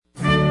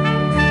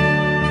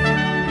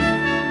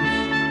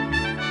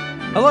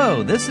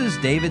Hello, this is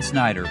David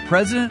Snyder,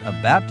 President of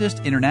Baptist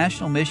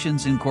International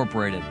Missions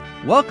Incorporated,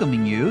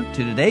 welcoming you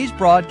to today's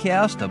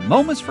broadcast of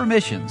Moments for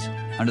Missions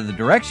under the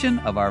direction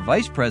of our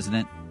Vice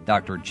President,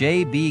 Dr.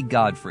 J.B.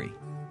 Godfrey.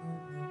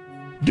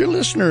 Dear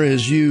listener,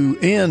 as you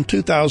end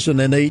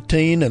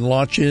 2018 and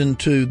launch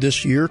into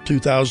this year,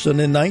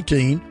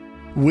 2019,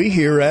 we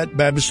here at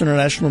Baptist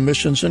International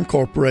Missions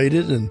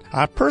Incorporated, and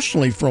I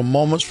personally from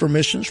Moments for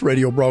Missions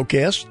radio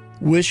broadcast,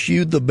 wish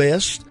you the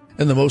best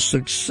and the most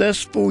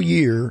successful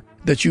year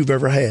that you've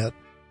ever had.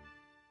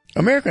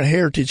 American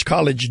Heritage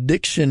College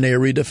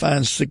Dictionary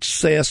defines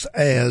success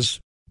as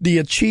the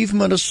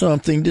achievement of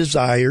something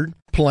desired,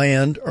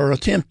 planned, or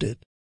attempted.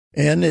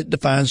 And it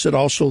defines it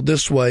also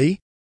this way,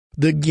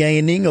 the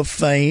gaining of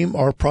fame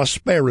or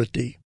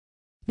prosperity.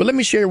 But let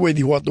me share with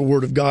you what the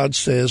Word of God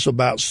says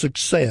about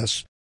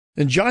success.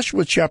 In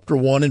Joshua chapter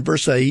 1 and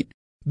verse 8,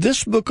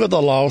 this book of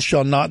the law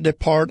shall not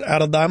depart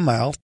out of thy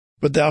mouth,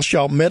 but thou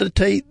shalt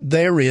meditate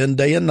therein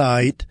day and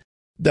night,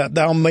 that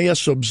thou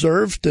mayest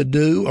observe to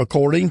do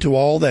according to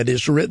all that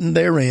is written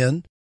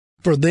therein.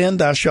 For then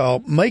thou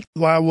shalt make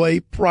thy way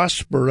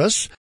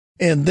prosperous,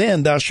 and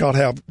then thou shalt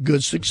have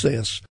good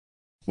success.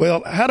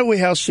 Well, how do we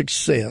have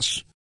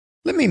success?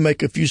 Let me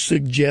make a few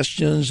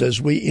suggestions as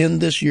we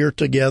end this year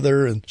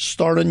together and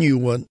start a new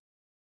one.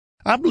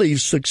 I believe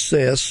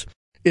success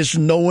is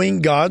knowing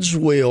God's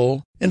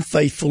will and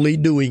faithfully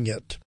doing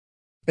it.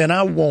 And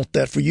I want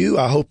that for you.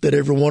 I hope that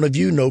every one of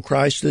you know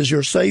Christ as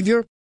your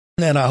Savior,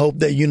 and I hope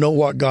that you know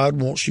what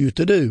God wants you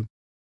to do.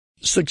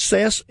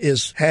 Success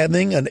is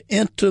having an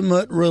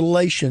intimate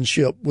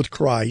relationship with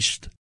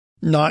Christ,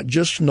 not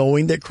just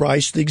knowing that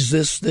Christ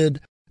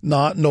existed,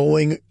 not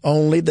knowing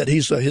only that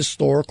He's a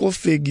historical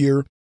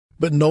figure,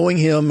 but knowing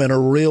Him in a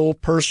real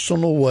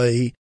personal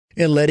way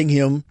and letting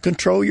Him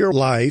control your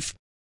life.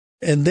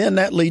 And then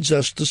that leads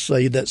us to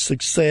say that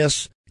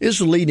success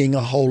is leading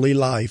a holy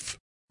life.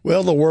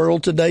 Well, the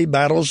world today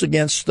battles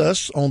against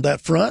us on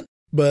that front,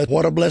 but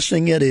what a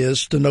blessing it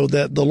is to know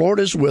that the Lord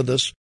is with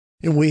us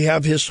and we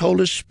have His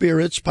Holy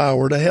Spirit's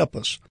power to help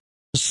us.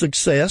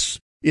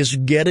 Success is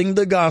getting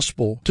the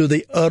gospel to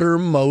the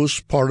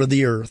uttermost part of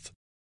the earth.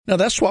 Now,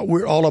 that's what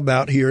we're all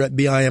about here at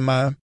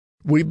BIMI.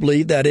 We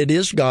believe that it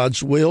is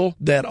God's will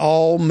that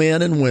all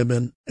men and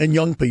women and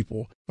young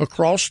people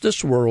across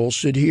this world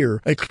should hear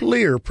a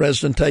clear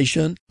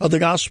presentation of the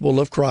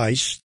gospel of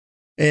Christ.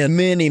 And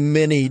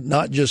many,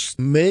 not just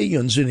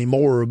millions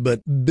anymore,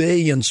 but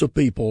billions of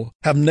people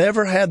have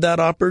never had that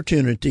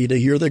opportunity to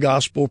hear the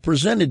gospel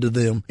presented to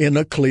them in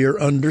a clear,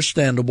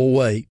 understandable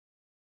way.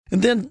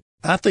 And then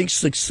I think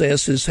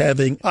success is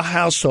having a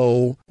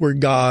household where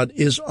God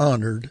is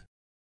honored.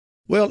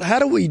 Well, how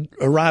do we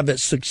arrive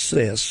at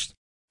success?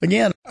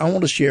 Again, I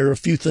want to share a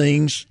few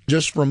things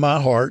just from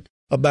my heart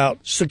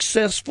about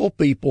successful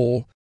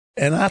people,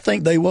 and I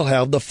think they will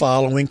have the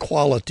following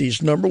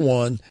qualities. Number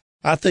one,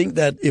 I think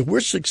that if we're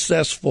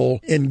successful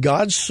in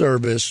God's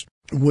service,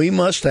 we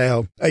must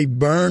have a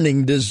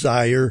burning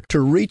desire to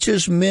reach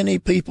as many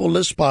people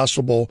as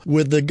possible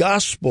with the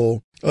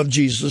gospel of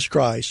Jesus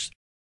Christ.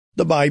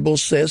 The Bible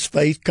says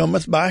faith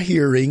cometh by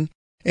hearing,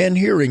 and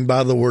hearing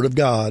by the word of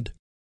God.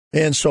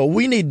 And so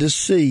we need to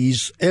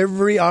seize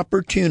every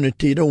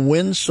opportunity to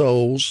win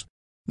souls.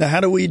 Now, how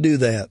do we do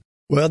that?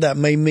 Well, that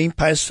may mean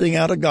passing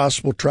out a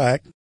gospel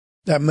tract.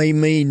 That may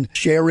mean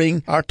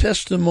sharing our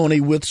testimony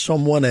with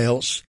someone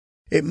else.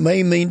 It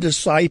may mean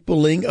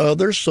discipling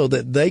others so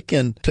that they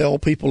can tell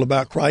people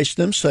about Christ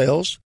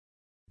themselves.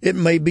 It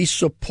may be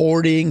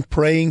supporting,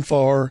 praying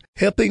for,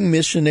 helping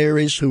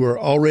missionaries who are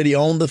already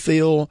on the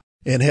field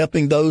and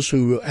helping those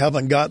who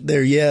haven't got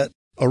there yet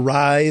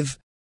arrive.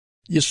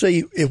 You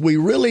see, if we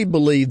really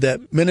believe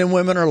that men and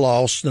women are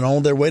lost and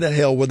on their way to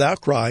hell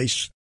without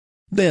Christ,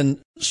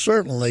 then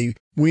certainly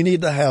we need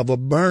to have a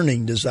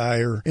burning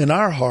desire in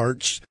our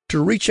hearts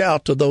to reach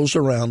out to those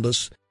around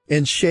us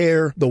and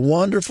share the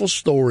wonderful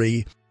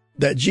story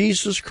that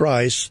Jesus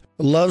Christ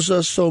loves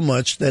us so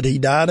much that He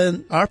died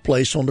in our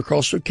place on the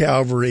cross of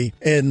Calvary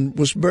and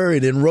was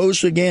buried and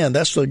rose again.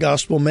 That's the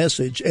gospel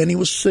message. And He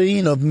was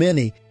seen of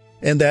many.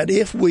 And that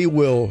if we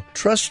will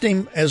trust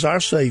Him as our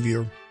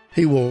Savior,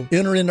 He will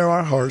enter into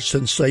our hearts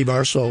and save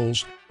our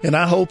souls. And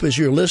I hope as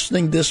you're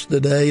listening this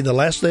today, the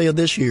last day of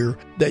this year,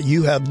 that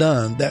you have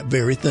done that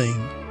very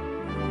thing.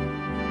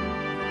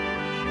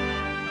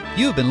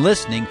 You've been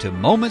listening to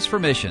Moments for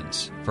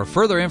Missions. For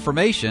further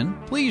information,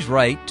 please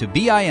write to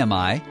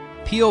BIMI,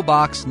 P.O.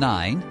 Box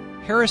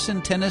 9,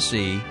 Harrison,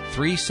 Tennessee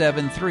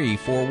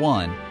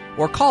 37341,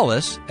 or call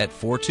us at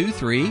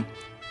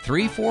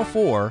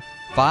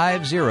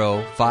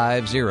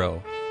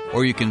 423-344-5050.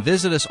 Or you can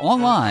visit us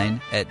online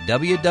at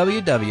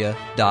www.bimi.org.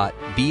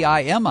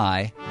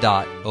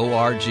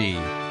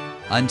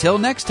 Until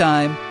next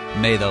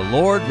time, may the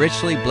Lord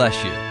richly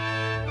bless you.